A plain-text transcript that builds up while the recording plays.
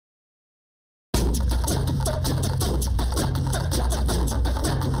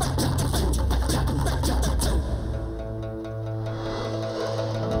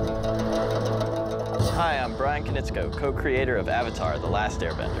Bryan Konietzko, co-creator of Avatar the Last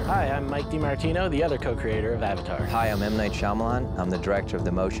Airbender. Hi, I'm Mike DiMartino, the other co-creator of Avatar. Hi, I'm M. Night Shyamalan. I'm the director of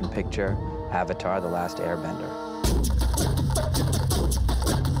the motion picture Avatar the Last Airbender.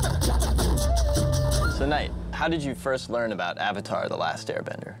 So, Knight, how did you first learn about Avatar the Last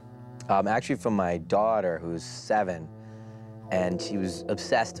Airbender? Actually from my daughter, who's 7, and she was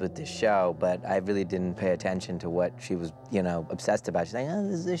obsessed with this show, but I really didn't pay attention to what she was, obsessed about. She's like, oh,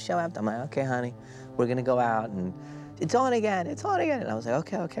 this is this show. I'm like, okay, honey, we're gonna go out, and it's on again, it's on again. And I was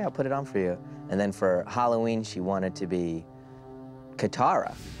like, okay, I'll put it on for you. And then for Halloween, she wanted to be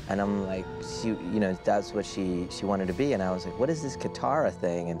Katara. And I'm like, that's what she wanted to be. And I was like, what is this Katara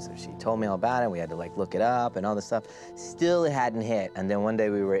thing? And so she told me all about it. We had to look it up and all this stuff. Still, it hadn't hit. And then one day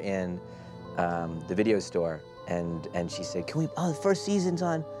we were in the video store, and she said, the first season's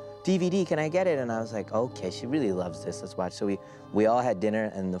on DVD, can I get it? And I was like, okay, she really loves this, let's watch. So we all had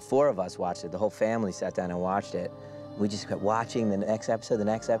dinner, and the 4 of us watched it. The whole family sat down and watched it. We just kept watching the next episode,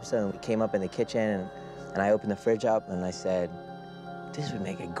 and we came up in the kitchen, and I opened the fridge up, and I said, this would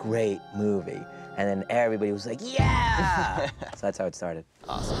make a great movie. And then everybody was like, yeah! So that's how it started.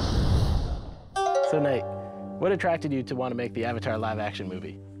 Awesome. So, Nate, what attracted you to want to make the Avatar live-action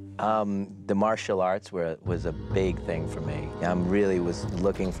movie? The martial arts was a big thing for me. I really was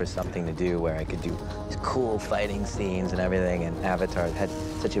looking for something to do where I could do these cool fighting scenes and everything, and Avatar had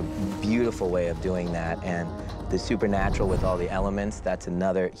such a beautiful way of doing that, and the supernatural with all the elements, that's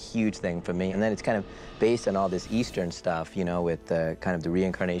another huge thing for me. And then it's kind of based on all this Eastern stuff, with the kind of the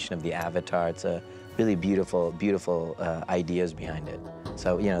reincarnation of the Avatar. It's a really beautiful, beautiful ideas behind it.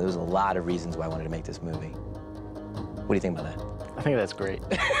 So, there's a lot of reasons why I wanted to make this movie. What do you think about that? I think that's great.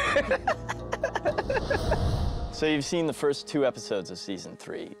 So you've seen the first 2 episodes of season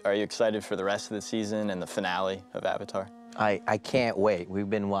 3. Are you excited for the rest of the season and the finale of Avatar? I can't wait. We've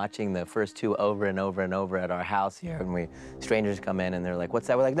been watching the first 2 over and over and over at our house here, and strangers come in and they're like, what's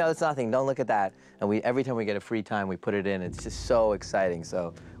that? We're like, no, it's nothing, don't look at that. And every time we get a free time, we put it in. It's just so exciting.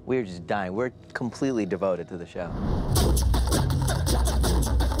 So we're just dying. We're completely devoted to the show.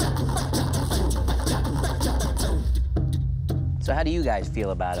 So how do you guys feel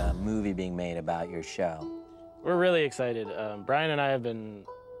about a movie being made about your show? We're really excited. Bryan and I have been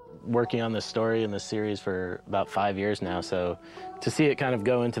working on this story and this series for about 5 years now, so to see it kind of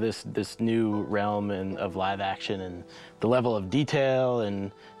go into this new realm of live action and the level of detail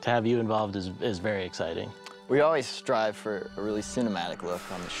and to have you involved is very exciting. We always strive for a really cinematic look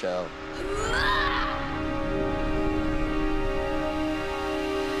on the show.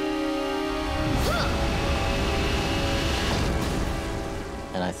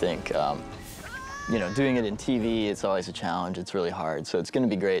 And I think, doing it in TV, it's always a challenge. It's really hard. So it's going to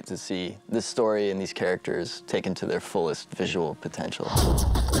be great to see this story and these characters taken to their fullest visual potential.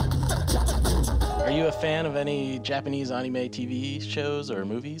 Are you a fan of any Japanese anime TV shows or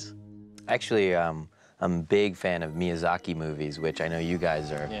movies? Actually, I'm a big fan of Miyazaki movies, which I know you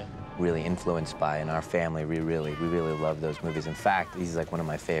guys are really influenced by. In our family, we really love those movies. In fact, he's like one of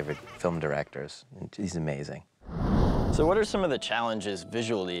my favorite film directors. He's amazing. So what are some of the challenges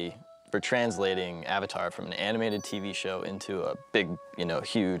visually for translating Avatar from an animated TV show into a big,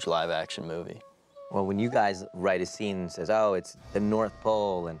 huge live-action movie? Well, when you guys write a scene and says, oh, it's the North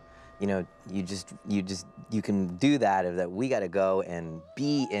Pole, and you can do that we got to go and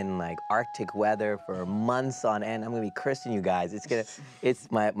be in Arctic weather for months on end. I'm gonna be cursing you guys.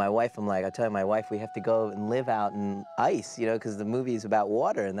 It's my wife. I'm telling my wife we have to go and live out in ice, because the movie is about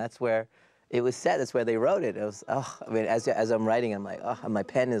water, and that's where it was set. That's where they wrote it. It was, as I'm writing, I'm like, my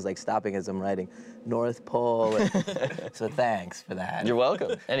pen is stopping as I'm writing North Pole. So thanks for that. You're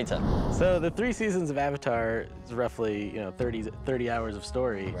welcome. Anytime. So the 3 seasons of Avatar is roughly 30 hours of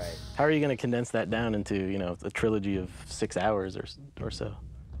story. Right. How are you going to condense that down into a trilogy of 6 hours or so?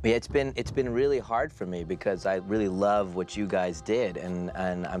 Yeah, it's been really hard for me because I really love what you guys did, and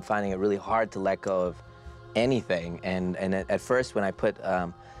I'm finding it really hard to let go of anything. And at first when I put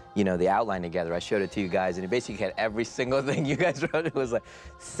the outline together, I showed it to you guys, and it basically had every single thing you guys wrote. It was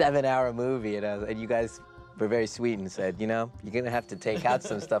 7-hour movie, and you guys were very sweet and said, you're gonna have to take out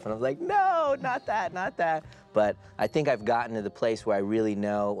some stuff. And I was like, no, not that, not that. But I think I've gotten to the place where I really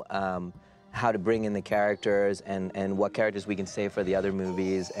know how to bring in the characters and what characters we can save for the other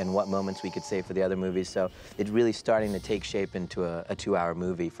movies and what moments we could save for the other movies. So it's really starting to take shape into a 2-hour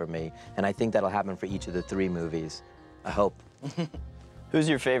movie for me. And I think that'll happen for each of the 3 movies. I hope. Who's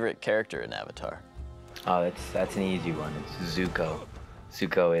your favorite character in Avatar? Oh, that's an easy one. It's Zuko.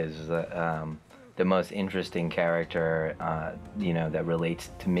 Zuko is the most interesting character, that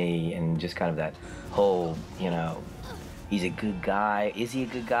relates to me, and just kind of that whole, he's a good guy. Is he a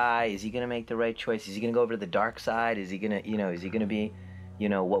good guy? Is he gonna make the right choice? Is he gonna go over to the dark side? Is he gonna, is he gonna be,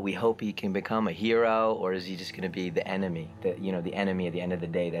 what we hope he can become, a hero, or is he just gonna be the enemy, the enemy at the end of the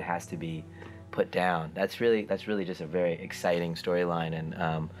day that has to be put down? That's really just a very exciting storyline,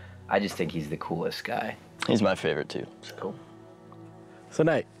 and I just think he's the coolest guy. He's my favorite too. Cool. So,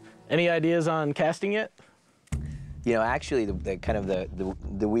 Knight, any ideas on casting yet? Actually,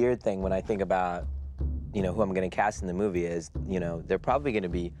 the weird thing when I think about, who I'm going to cast in the movie is, they're probably going to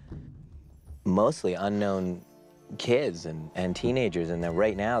be mostly unknown kids and teenagers, and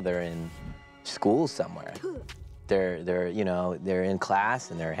right now they're in school somewhere. They're in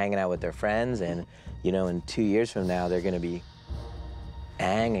class and they're hanging out with their friends, and in 2 years from now they're going to be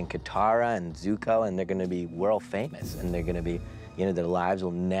Aang and Katara and Zuko, and they're going to be world famous, and they're going to be, their lives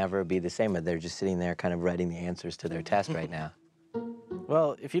will never be the same, but they're just sitting there kind of writing the answers to their test right now.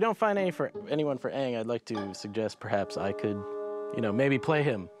 Well, if you don't find anyone for Aang, I'd like to suggest perhaps I could, maybe play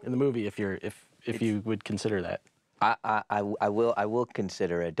him in the movie if you would consider that. I will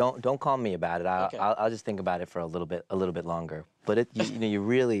consider it. Don't call me about it. Okay. I'll just think about it for a little bit longer. But you're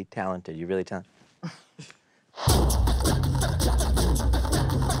really talented. You're really talented.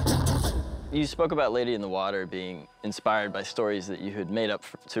 You spoke about Lady in the Water being inspired by stories that you had made up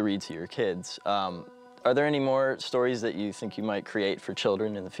to read to your kids. Are there any more stories that you think you might create for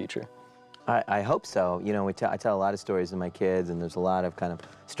children in the future? I hope so. I tell a lot of stories to my kids, and there's a lot of kind of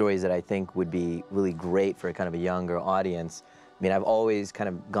stories that I think would be really great for kind of a younger audience. I mean, I've always kind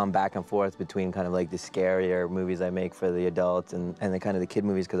of gone back and forth between kind of like the scarier movies I make for the adults and the kind of the kid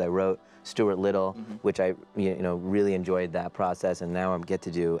movies, because I wrote Stuart Little, which I really enjoyed that process, and now I get to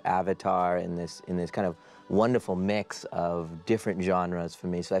do Avatar in this kind of wonderful mix of different genres for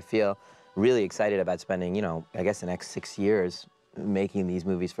me. So I feel really excited about spending, I guess the next 6 years making these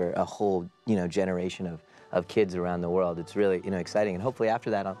movies for a whole, generation of kids around the world. It's really, exciting, and hopefully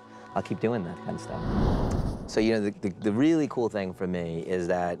after that I'll keep doing that kind of stuff. So, the really cool thing for me is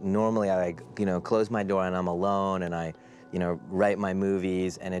that normally I, close my door and I'm alone, and I, write my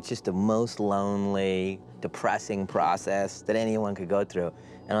movies, and it's just the most lonely, depressing process that anyone could go through.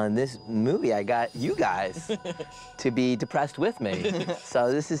 And on this movie, I got you guys to be depressed with me.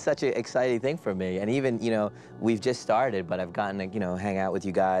 So this is such an exciting thing for me. And even, we've just started, but I've gotten to, hang out with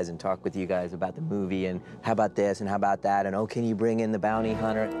you guys and talk with you guys about the movie, and how about this and how about that, and oh, can you bring in the bounty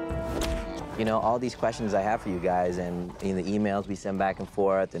hunter? All these questions I have for you guys, and the emails we send back and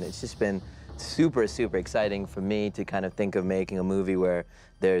forth, and it's just been super, super exciting for me to kind of think of making a movie where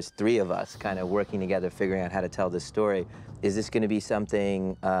there's 3 of us kind of working together, figuring out how to tell this story. Is this going to be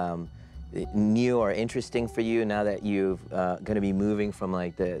something new or interesting for you now that you've going to be moving from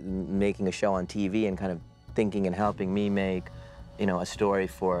like making a show on TV and kind of thinking and helping me make a story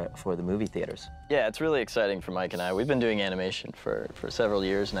for the movie theaters? Yeah, it's really exciting for Mike and I. We've been doing animation for several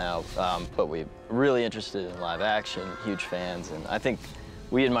years now, but we're really interested in live action, huge fans, and I think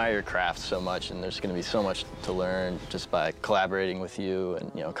we admire your craft so much, and there's going to be so much to learn just by collaborating with you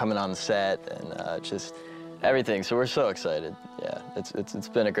and coming on the set and just everything. So we're so excited. Yeah, it's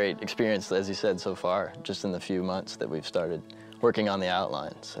been a great experience, as you said, so far, just in the few months that we've started working on the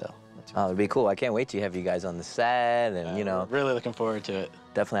outline. So. Oh, it'd be cool. I can't wait to have you guys on the set, and we're really looking forward to it.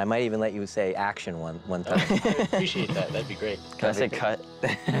 Definitely. I might even let you say action one time. I appreciate that. That'd be great. Can I say cut?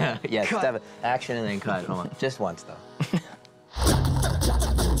 Yes, cut. Action and then cut. Hold on. Just once, though.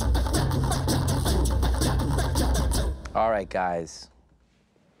 All right, guys.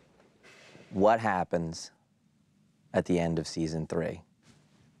 What happens at the end of season 3?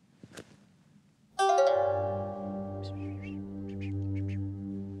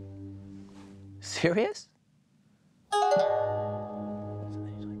 Serious?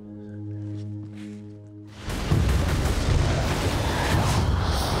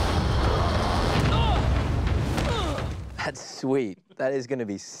 That's sweet. That is gonna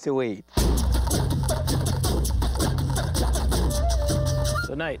be sweet.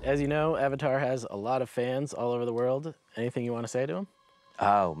 So, Knight, as you know, Avatar has a lot of fans all over the world. Anything you want to say to them?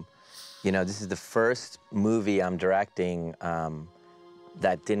 Oh, this is the first movie I'm directing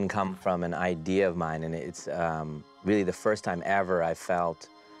that didn't come from an idea of mine, and it's really the first time ever I felt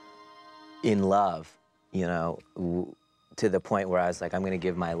in love, to the point where I was like, I'm gonna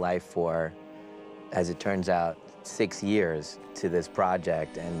give my life for, as it turns out, 6 years to this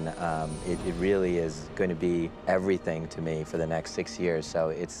project, and it really is going to be everything to me for the next 6 years. So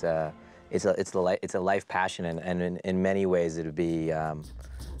it's a life passion, and in many ways it'll be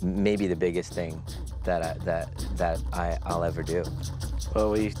maybe the biggest thing that I'll ever do.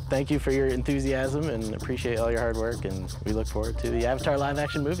 Well, we thank you for your enthusiasm and appreciate all your hard work, and we look forward to the Avatar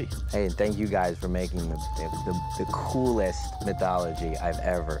live-action movie. Hey, and thank you guys for making the coolest mythology I've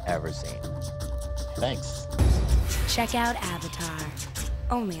ever seen. Thanks. Check out Avatar,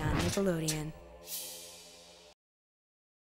 only on Nickelodeon.